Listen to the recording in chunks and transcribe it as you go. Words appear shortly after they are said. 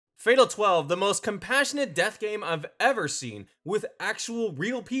Fatal 12, the most compassionate death game I've ever seen, with actual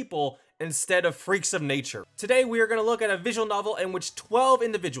real people instead of freaks of nature. Today we are going to look at a visual novel in which 12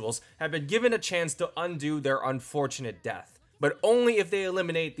 individuals have been given a chance to undo their unfortunate death, but only if they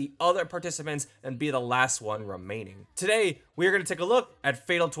eliminate the other participants and be the last one remaining. Today we are going to take a look at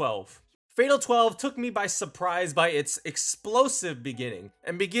Fatal 12. Fatal 12 took me by surprise by its explosive beginning,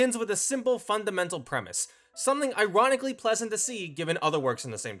 and begins with a simple fundamental premise, something ironically pleasant to see given other works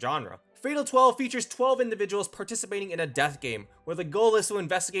in the same genre. Fatal 12 features 12 individuals participating in a death game, where the goal is to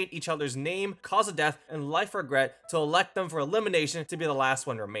investigate each other's name, cause of death, and life regret to elect them for elimination to be the last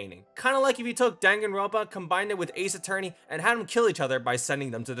one remaining. Kinda like if you took Danganronpa, combined it with Ace Attorney, and had them kill each other by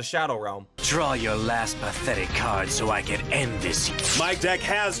sending them to the Shadow Realm. Draw your last pathetic card so I can end this. My deck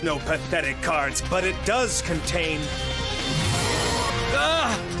has no pathetic cards, but it does contain...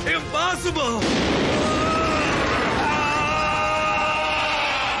 Impossible!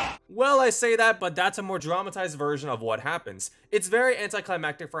 Well, I say that, but that's a more dramatized version of what happens. It's very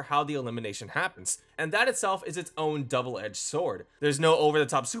anticlimactic for how the elimination happens, and that itself is its own double-edged sword. There's no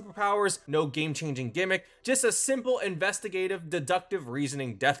over-the-top superpowers, no game-changing gimmick, just a simple investigative, deductive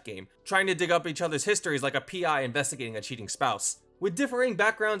reasoning death game, trying to dig up each other's histories like a PI investigating a cheating spouse. With differing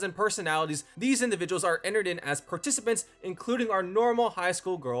backgrounds and personalities, these individuals are entered in as participants, including our normal high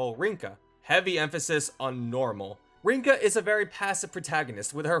school girl, Rinka. Heavy emphasis on normal. Rinka is a very passive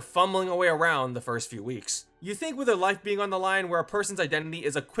protagonist, with her fumbling away around the first few weeks. You think with her life being on the line where a person's identity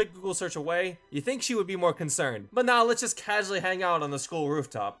is a quick Google search away, you think she would be more concerned. But nah, let's just casually hang out on the school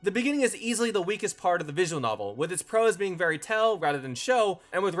rooftop. The beginning is easily the weakest part of the visual novel, with its prose being very tell rather than show,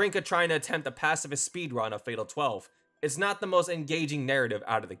 and with Rinka trying to attempt a pacifist speedrun of Fatal 12. It's not the most engaging narrative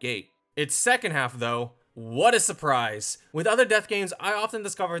out of the gate. Its second half though, what a surprise! With other death games, I often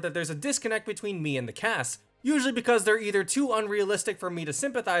discover that there's a disconnect between me and the cast, usually because they're either too unrealistic for me to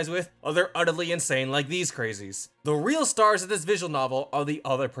sympathize with, or they're utterly insane like these crazies. The real stars of this visual novel are the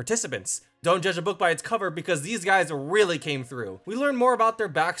other participants. Don't judge a book by its cover, because these guys really came through. We learn more about their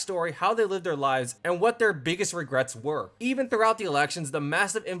backstory, how they lived their lives, and what their biggest regrets were. Even throughout the elections, the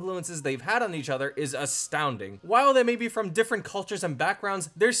massive influences they've had on each other is astounding. While they may be from different cultures and backgrounds,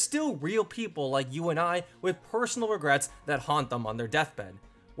 they're still real people like you and I, with personal regrets that haunt them on their deathbed.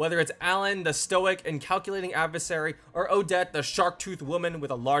 Whether it's Alan, the stoic and calculating adversary, or Odette, the shark-toothed woman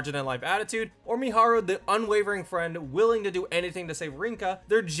with a larger-than-life attitude, or Miharu, the unwavering friend willing to do anything to save Rinka,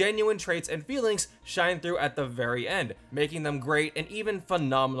 their genuine traits and feelings shine through at the very end, making them great and even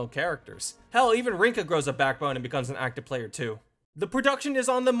phenomenal characters. Hell, even Rinka grows a backbone and becomes an active player too. The production is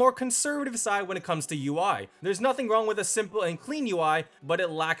on the more conservative side when it comes to UI. There's nothing wrong with a simple and clean UI, but it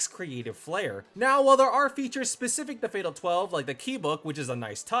lacks creative flair. Now, while there are features specific to Fatal 12, like the keybook, which is a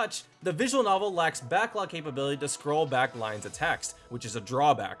nice touch, the visual novel lacks backlog capability to scroll back lines of text, which is a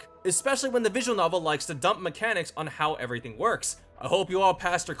drawback. Especially when the visual novel likes to dump mechanics on how everything works. I hope you all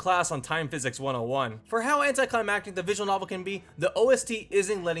passed your class on Time Physics 101. For how anticlimactic the visual novel can be, the OST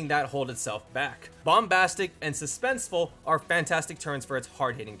isn't letting that hold itself back. Bombastic and suspenseful are fantastic turns for its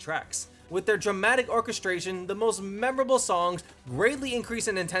hard-hitting tracks. With their dramatic orchestration, the most memorable songs greatly increase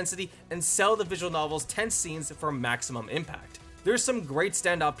in intensity and sell the visual novel's tense scenes for maximum impact. There's some great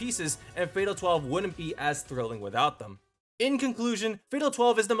standout pieces, and Fatal 12 wouldn't be as thrilling without them. In conclusion, Fatal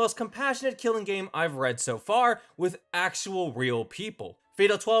 12 is the most compassionate killing game I've read so far, with actual real people.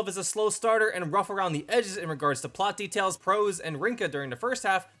 Fatal 12 is a slow starter and rough around the edges in regards to plot details, prose, and Rinka during the first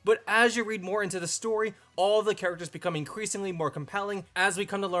half, but as you read more into the story, all of the characters become increasingly more compelling as we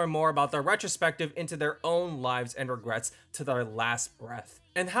come to learn more about their retrospective into their own lives and regrets to their last breath.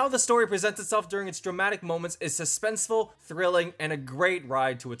 And how the story presents itself during its dramatic moments is suspenseful, thrilling, and a great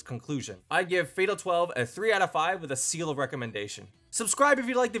ride to its conclusion. I give Fatal 12 a 3 out of 5 with a seal of recommendation. Subscribe if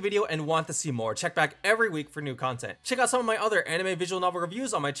you liked the video and want to see more. Check back every week for new content. Check out some of my other anime visual novel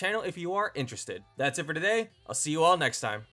reviews on my channel if you are interested. That's it for today. I'll see you all next time.